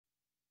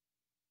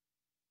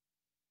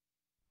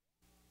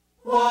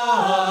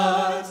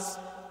What's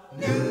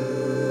new?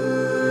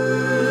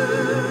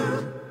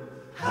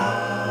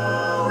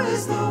 How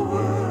is the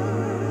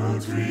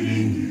world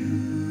treating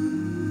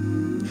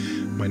you?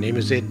 My name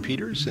is Ed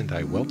Peters, and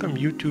I welcome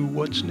you to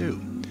What's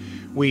New.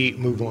 We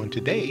move on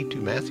today to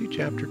Matthew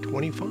chapter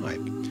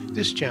 25.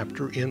 This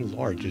chapter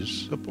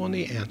enlarges upon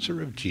the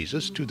answer of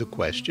Jesus to the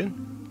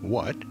question,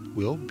 what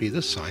will be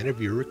the sign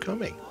of your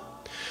coming?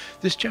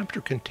 This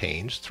chapter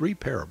contains three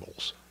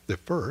parables. The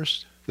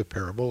first, the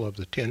parable of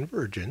the 10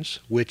 virgins,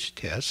 which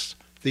tests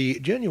the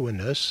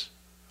genuineness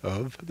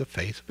of the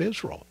faith of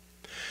Israel.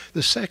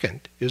 The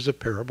second is the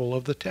parable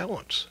of the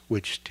talents,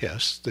 which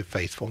tests the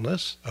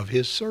faithfulness of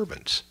his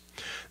servants.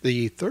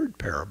 The third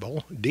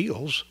parable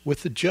deals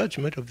with the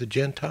judgment of the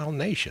Gentile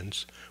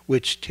nations,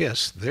 which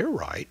tests their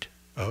right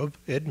of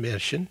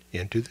admission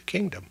into the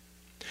kingdom.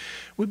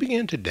 We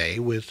begin today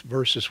with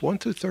verses 1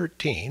 through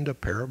 13, the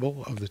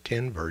parable of the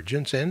 10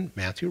 virgins, and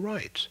Matthew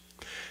writes,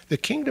 "The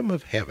kingdom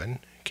of heaven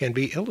can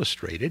be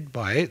illustrated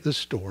by the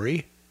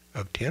story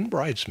of 10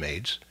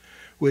 bridesmaids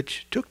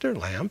which took their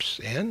lamps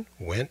and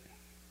went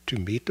to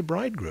meet the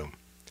bridegroom.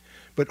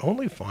 But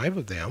only 5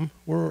 of them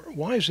were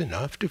wise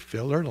enough to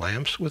fill their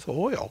lamps with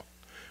oil,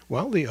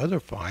 while the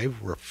other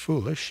 5 were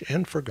foolish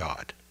and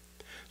forgot.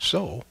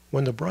 So,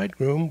 when the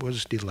bridegroom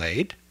was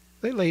delayed,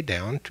 they lay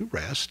down to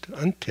rest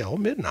until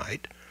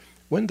midnight,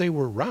 when they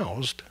were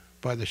roused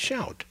by the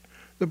shout,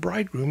 'The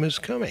bridegroom is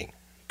coming.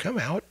 Come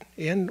out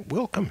and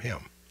welcome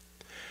him.'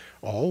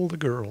 All the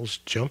girls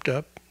jumped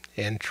up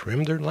and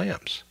trimmed their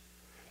lamps.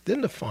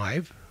 Then the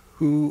 5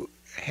 who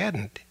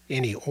hadn't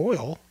any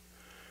oil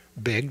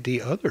begged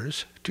the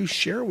others to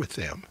share with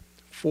them,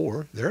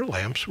 for their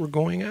lamps were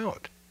going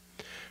out.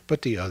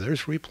 But the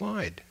others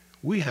replied,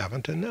 'We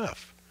haven't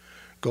enough.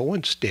 Go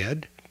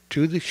instead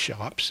to the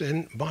shops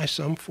and buy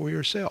some for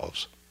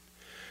yourselves.'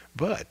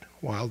 But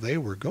while they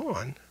were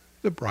gone,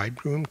 the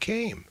bridegroom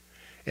came,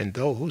 and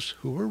those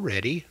who were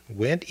ready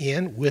went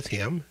in with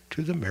him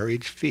to the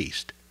marriage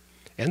feast,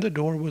 and the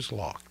door was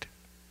locked.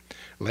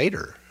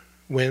 Later,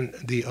 when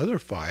the other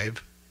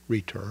 5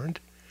 returned,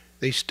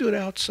 they stood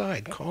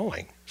outside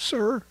calling,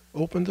 'Sir,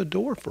 open the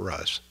door for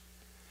us.'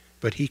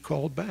 But he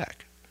called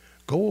back,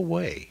 'Go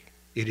away,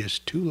 it is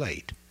too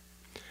late.'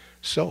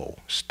 So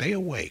stay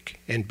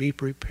awake and be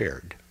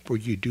prepared, for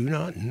you do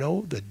not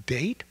know the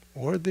date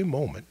or the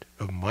moment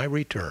of my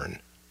return."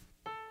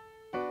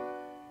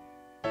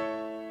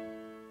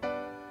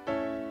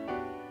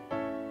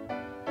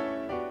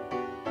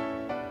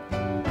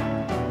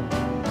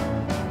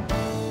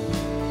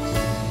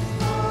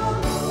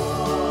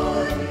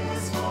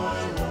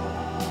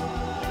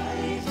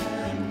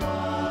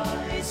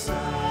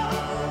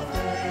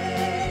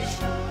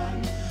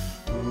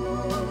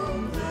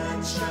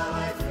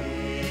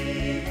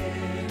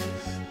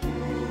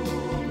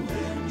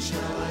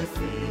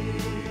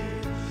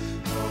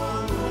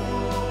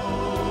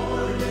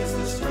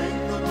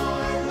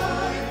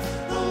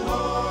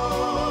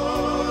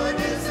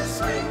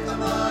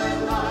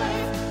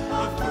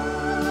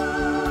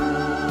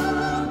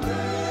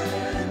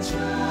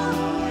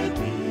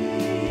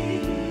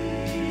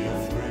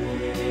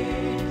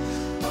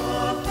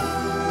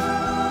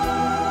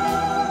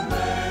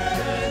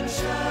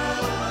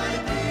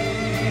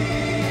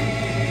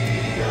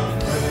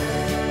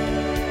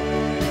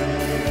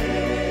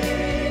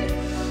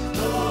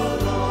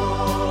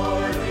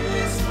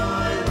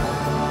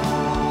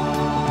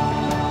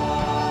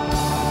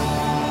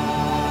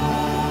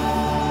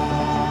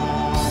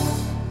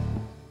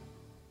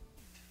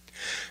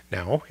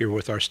 Now, here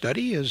with our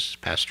study is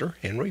Pastor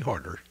Henry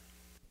Harder.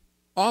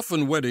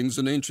 Often weddings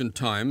in ancient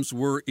times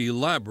were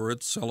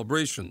elaborate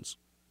celebrations.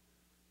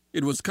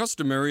 It was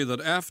customary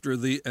that after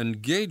the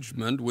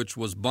engagement, which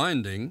was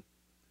binding,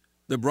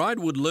 the bride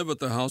would live at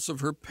the house of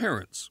her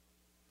parents.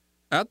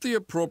 At the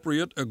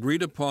appropriate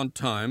agreed-upon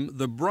time,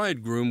 the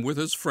bridegroom with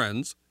his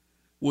friends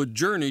would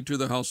journey to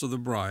the house of the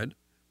bride,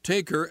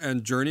 take her,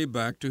 and journey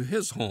back to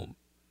his home.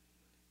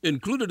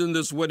 Included in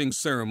this wedding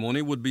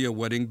ceremony would be a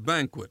wedding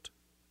banquet.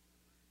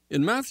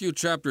 In Matthew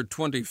chapter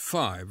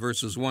 25,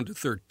 verses 1 to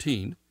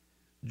 13,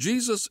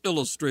 Jesus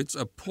illustrates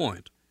a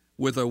point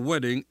with a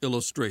wedding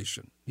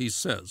illustration. He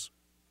says,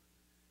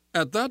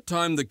 "At that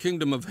time the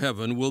kingdom of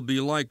heaven will be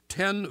like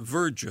 10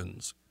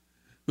 virgins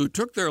who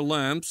took their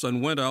lamps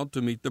and went out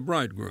to meet the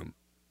bridegroom.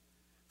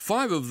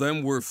 5 of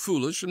them were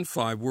foolish and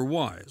 5 were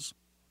wise.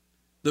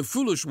 The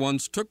foolish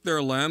ones took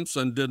their lamps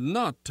and did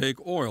not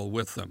take oil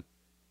with them.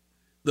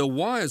 The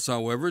wise,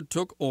 however,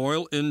 took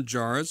oil in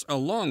jars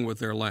along with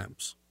their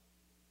lamps.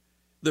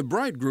 The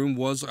bridegroom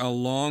was a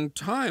long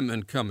time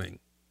in coming,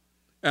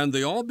 and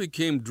they all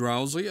became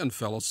drowsy and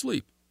fell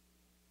asleep.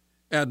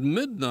 At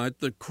midnight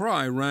the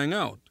cry rang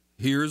out,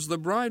 'Here's the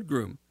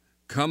bridegroom,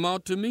 come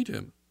out to meet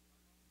him.'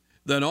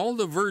 Then all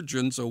the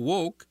virgins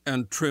awoke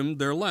and trimmed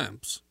their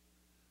lamps.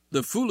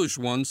 The foolish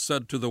ones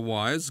said to the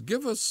wise,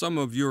 'Give us some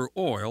of your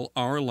oil,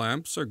 our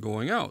lamps are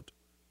going out.'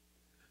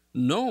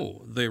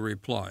 'No,' they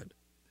replied,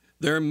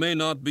 'there may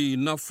not be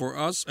enough for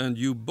us and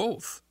you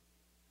both.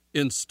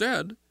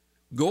 Instead,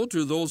 Go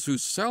to those who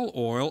sell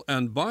oil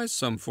and buy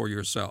some for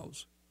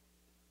yourselves."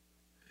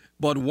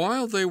 But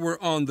while they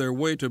were on their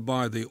way to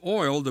buy the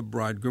oil, the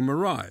bridegroom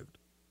arrived.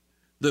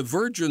 The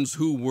virgins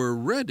who were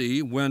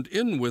ready went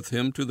in with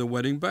him to the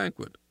wedding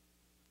banquet,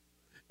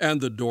 and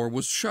the door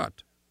was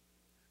shut.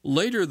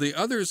 Later the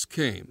others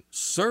came.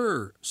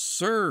 "Sir,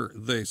 sir,"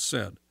 they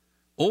said,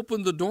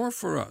 "open the door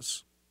for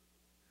us."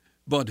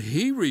 But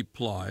he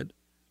replied,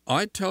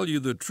 "I tell you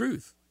the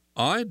truth,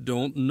 I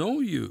don't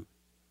know you."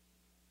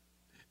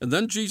 And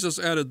then Jesus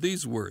added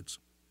these words,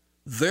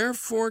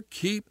 "Therefore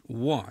keep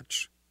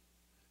watch,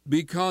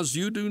 because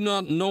you do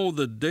not know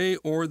the day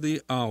or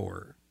the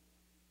hour."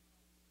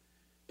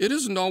 It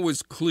isn't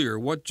always clear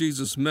what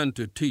Jesus meant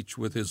to teach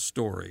with his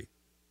story,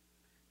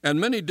 and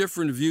many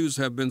different views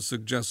have been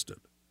suggested.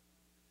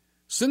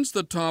 Since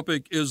the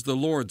topic is the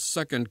Lord's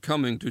second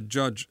coming to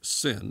judge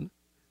sin,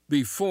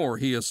 before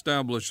he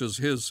establishes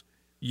his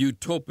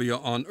utopia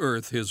on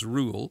earth, his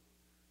rule,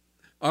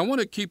 I want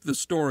to keep the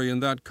story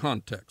in that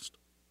context.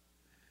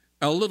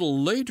 A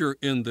little later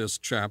in this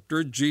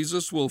chapter,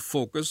 Jesus will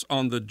focus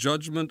on the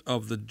judgment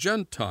of the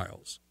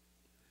Gentiles.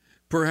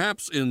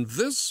 Perhaps in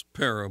this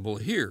parable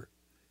here,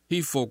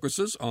 he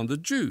focuses on the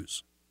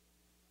Jews.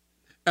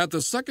 At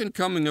the second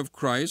coming of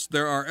Christ,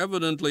 there are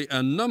evidently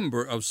a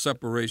number of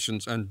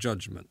separations and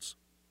judgments.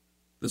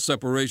 The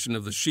separation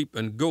of the sheep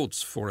and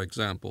goats, for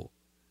example,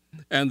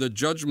 and the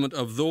judgment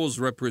of those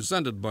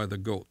represented by the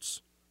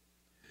goats.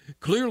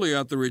 Clearly,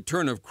 at the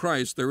return of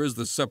Christ, there is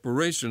the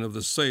separation of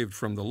the saved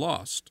from the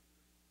lost.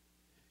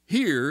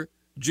 Here,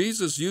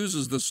 Jesus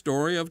uses the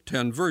story of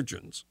 10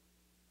 virgins.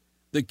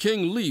 The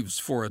king leaves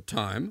for a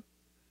time,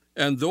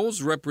 and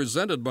those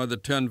represented by the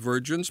 10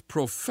 virgins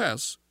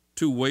profess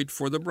to wait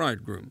for the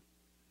bridegroom.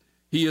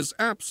 He is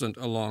absent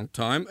a long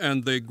time,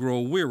 and they grow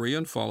weary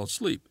and fall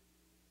asleep.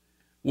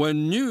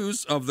 When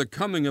news of the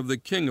coming of the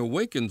king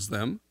awakens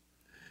them,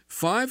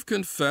 5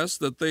 confess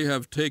that they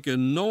have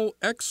taken no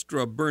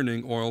extra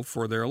burning oil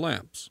for their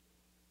lamps.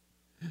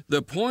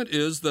 The point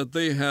is that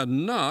they had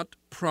not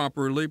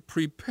properly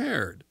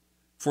prepared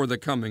for the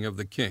coming of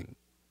the king.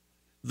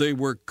 They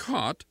were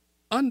caught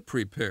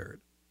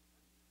unprepared.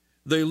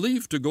 They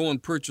leave to go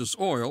and purchase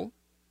oil,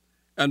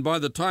 and by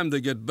the time they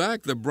get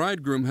back, the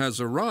bridegroom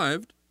has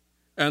arrived,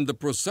 and the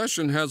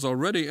procession has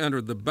already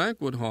entered the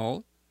banquet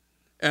hall,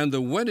 and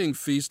the wedding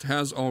feast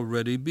has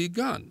already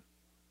begun.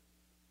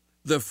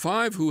 The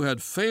 5 who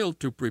had failed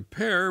to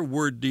prepare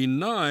were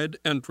denied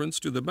entrance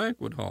to the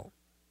banquet hall.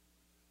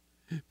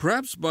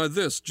 Perhaps by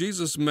this,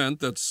 Jesus meant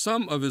that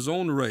some of his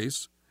own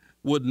race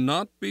would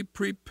not be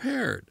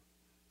prepared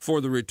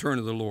for the return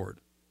of the Lord.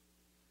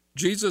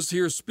 Jesus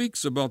here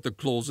speaks about the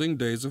closing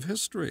days of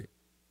history.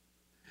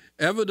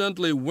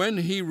 Evidently, when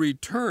he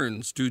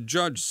returns to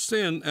judge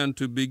sin and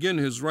to begin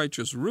his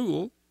righteous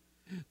rule,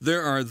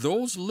 there are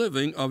those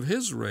living of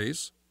his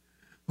race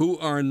who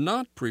are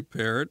not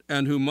prepared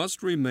and who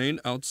must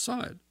remain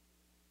outside.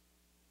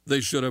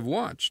 They should have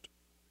watched.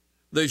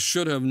 They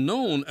should have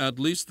known at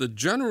least the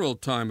general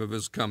time of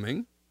his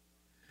coming,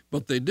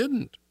 but they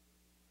didn't.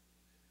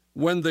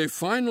 When they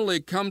finally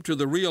come to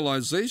the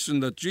realization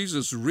that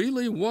Jesus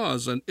really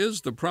was and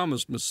is the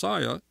promised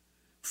Messiah,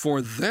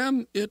 for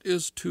them it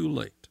is too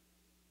late.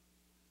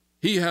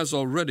 He has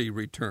already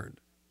returned.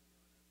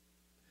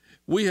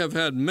 We have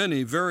had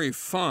many very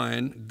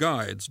fine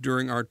guides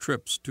during our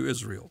trips to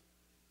Israel.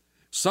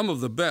 Some of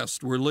the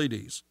best were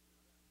ladies.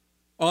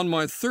 On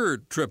my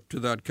 3rd trip to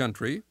that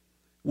country,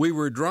 we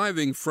were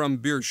driving from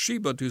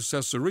Beersheba to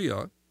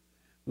Caesarea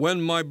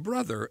when my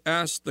brother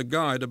asked the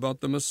guide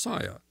about the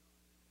Messiah,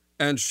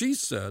 and she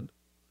said,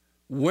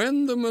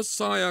 "When the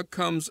Messiah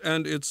comes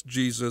and it's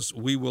Jesus,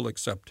 we will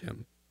accept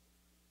him."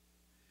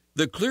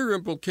 The clear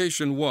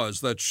implication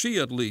was that she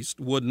at least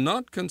would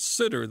not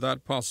consider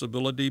that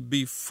possibility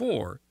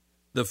before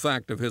the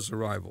fact of his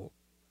arrival.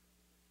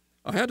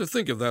 I had to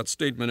think of that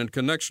statement in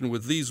connection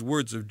with these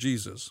words of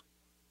Jesus.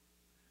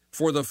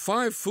 For the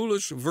 5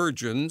 foolish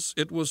virgins,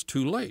 it was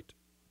too late.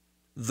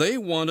 They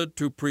wanted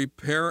to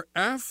prepare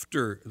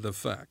after the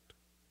fact.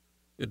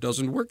 It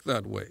doesn't work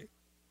that way.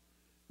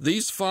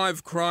 These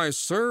 5 cry,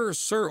 "Sir,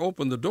 sir,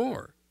 open the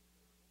door."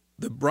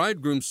 The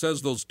bridegroom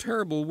says those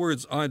terrible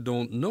words, "I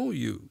don't know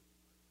you."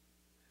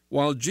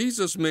 While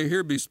Jesus may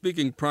here be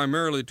speaking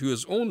primarily to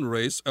his own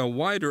race, a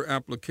wider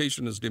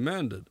application is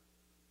demanded.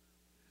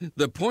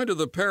 The point of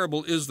the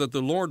parable is that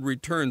the Lord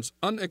returns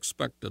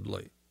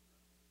unexpectedly.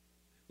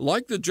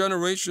 Like the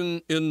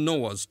generation in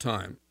Noah's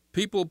time,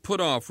 people put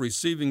off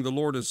receiving the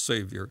Lord as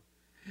Savior,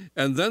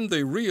 and then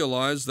they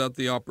realize that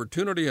the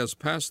opportunity has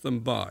passed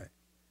them by.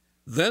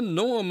 Then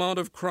no amount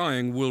of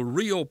crying will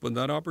reopen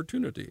that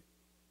opportunity.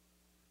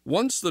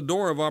 Once the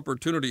door of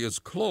opportunity is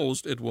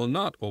closed, it will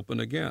not open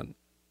again.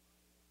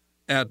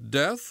 At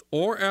death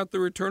or at the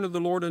return of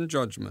the Lord in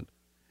judgment,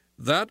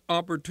 that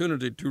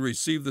opportunity to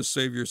receive the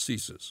Savior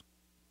ceases.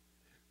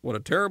 What a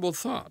terrible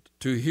thought,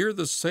 to hear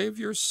the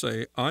Savior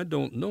say, "I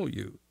don't know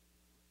you."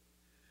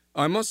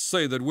 I must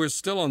say that we're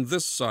still on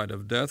this side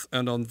of death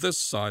and on this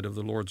side of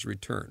the Lord's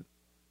return.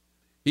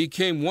 He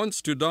came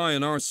once to die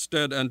in our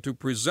stead and to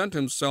present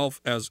himself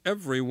as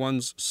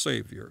everyone's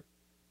Savior.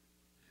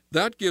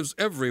 That gives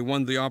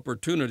everyone the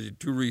opportunity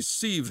to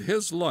receive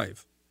his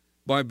life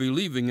by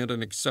believing it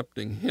and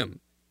accepting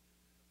him.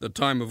 The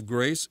time of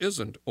grace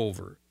isn't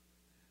over.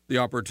 The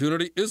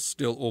opportunity is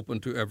still open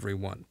to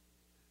everyone.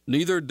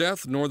 Neither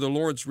death nor the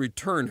Lord's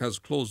return has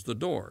closed the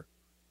door.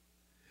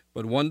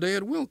 But one day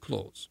it will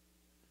close.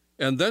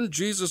 And then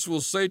Jesus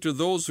will say to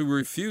those who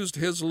refused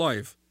his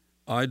life,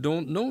 "I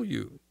don't know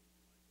you."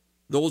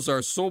 Those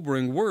are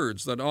sobering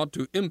words that ought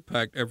to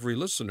impact every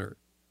listener,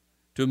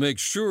 to make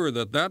sure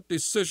that that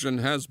decision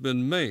has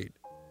been made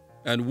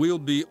and we'll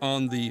be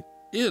on the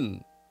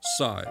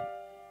inside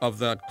of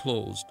that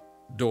closed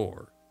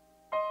door.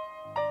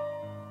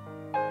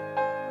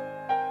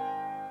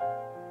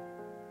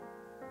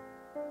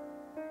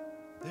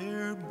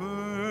 There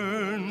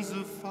burns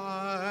a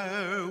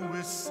fire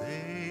with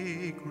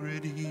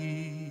sacred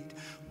heat,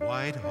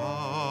 white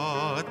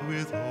hot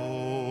with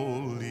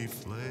holy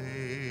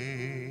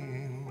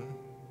flame,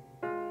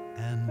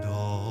 and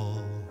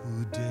all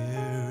who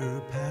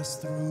dare pass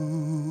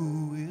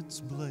through its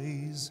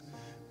blaze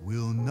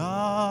will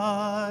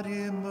not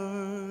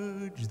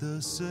emerge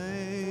the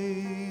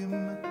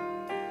same.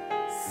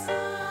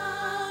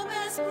 Some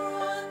as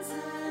bronze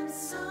and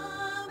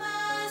some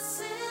as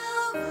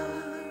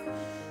silver,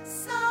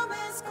 some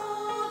as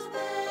gold,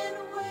 then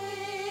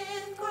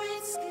with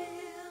great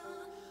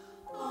skill,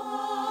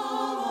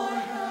 all are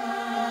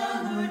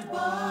hammered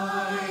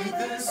by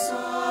their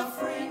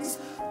sufferings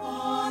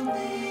on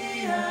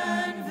the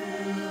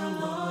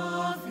anvil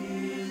of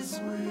his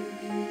will.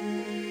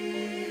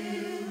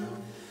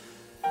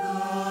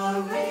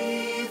 The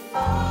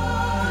refiner's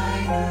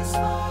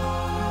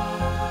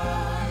fire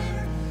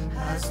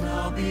has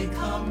now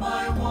become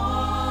my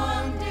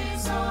one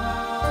desire,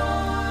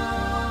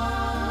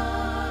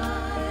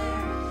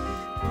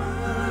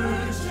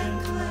 purged and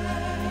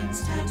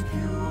cleansed and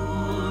purified,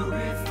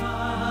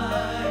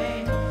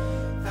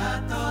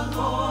 that the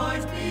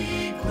Lord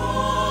be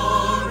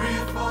glorified.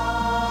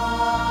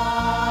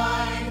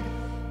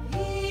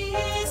 He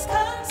is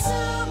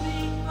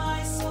consuming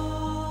my soul,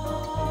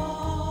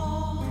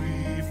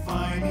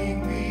 Refining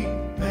me,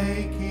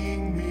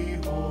 making me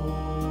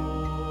whole.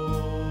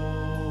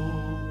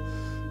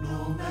 No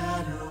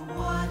matter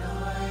what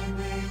I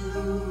may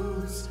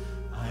lose,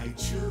 I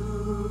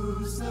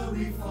choose the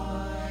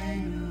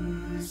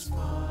refiner's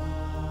fire.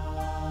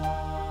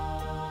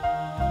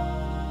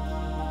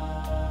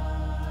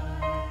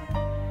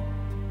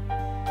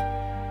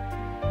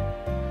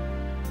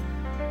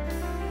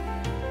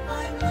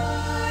 I'm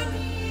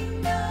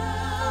learning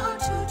now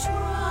to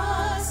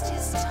trust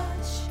his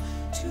touch,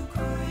 to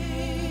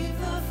crave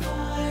the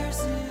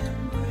fire's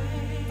embrace.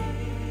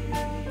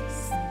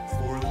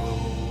 For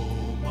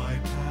though my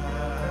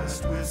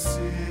past with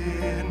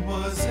sin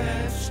was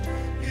etched,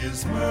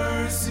 his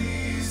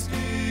mercies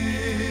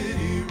did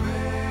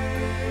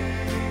erase.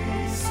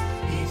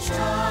 Each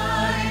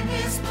time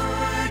his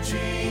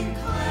purging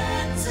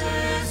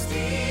cleanses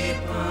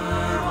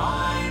deeper,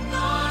 I'm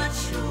not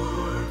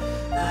sure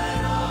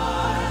that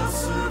I'll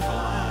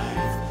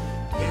survive.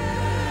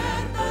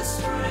 Yet the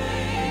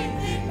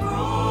strength in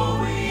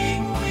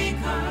growing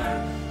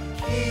weaker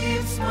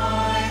keeps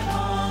my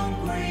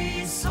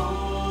hungry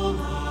soul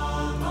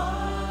alive.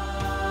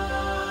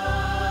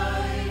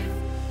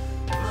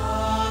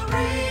 The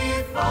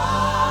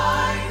refiner's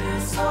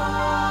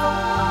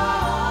fire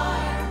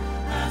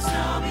has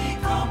now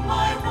become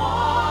my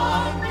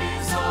one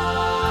desire,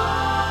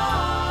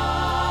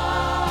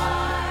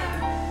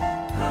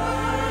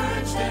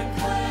 purged and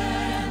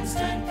cleansed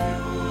and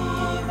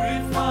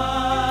purified,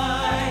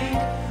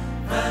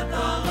 that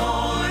the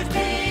Lord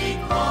be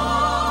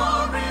glorified.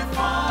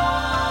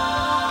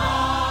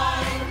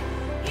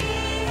 He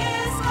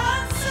is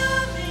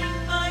consuming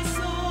my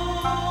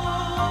soul,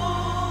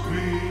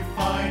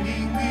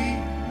 Refining me,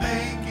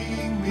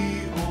 making me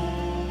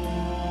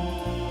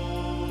whole.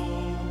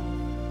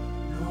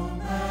 no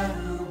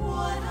matter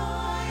what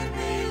I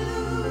may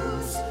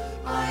lose,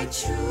 I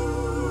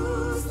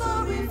choose the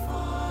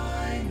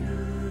refiner's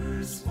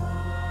fire.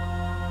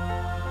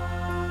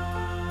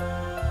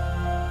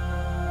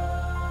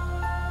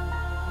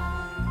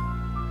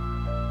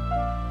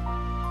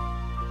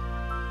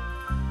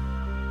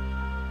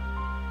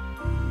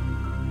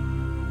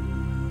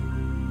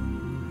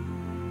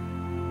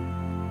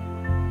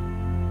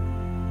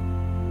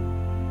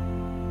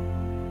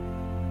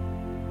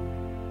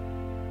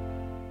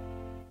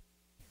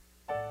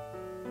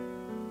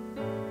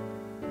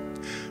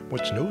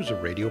 What's New is a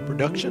radio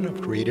production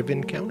of Creative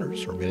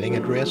Encounters. Our mailing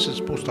address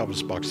is Post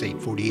Office Box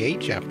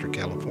 848, Shafter,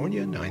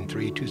 California,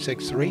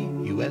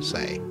 93263,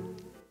 USA.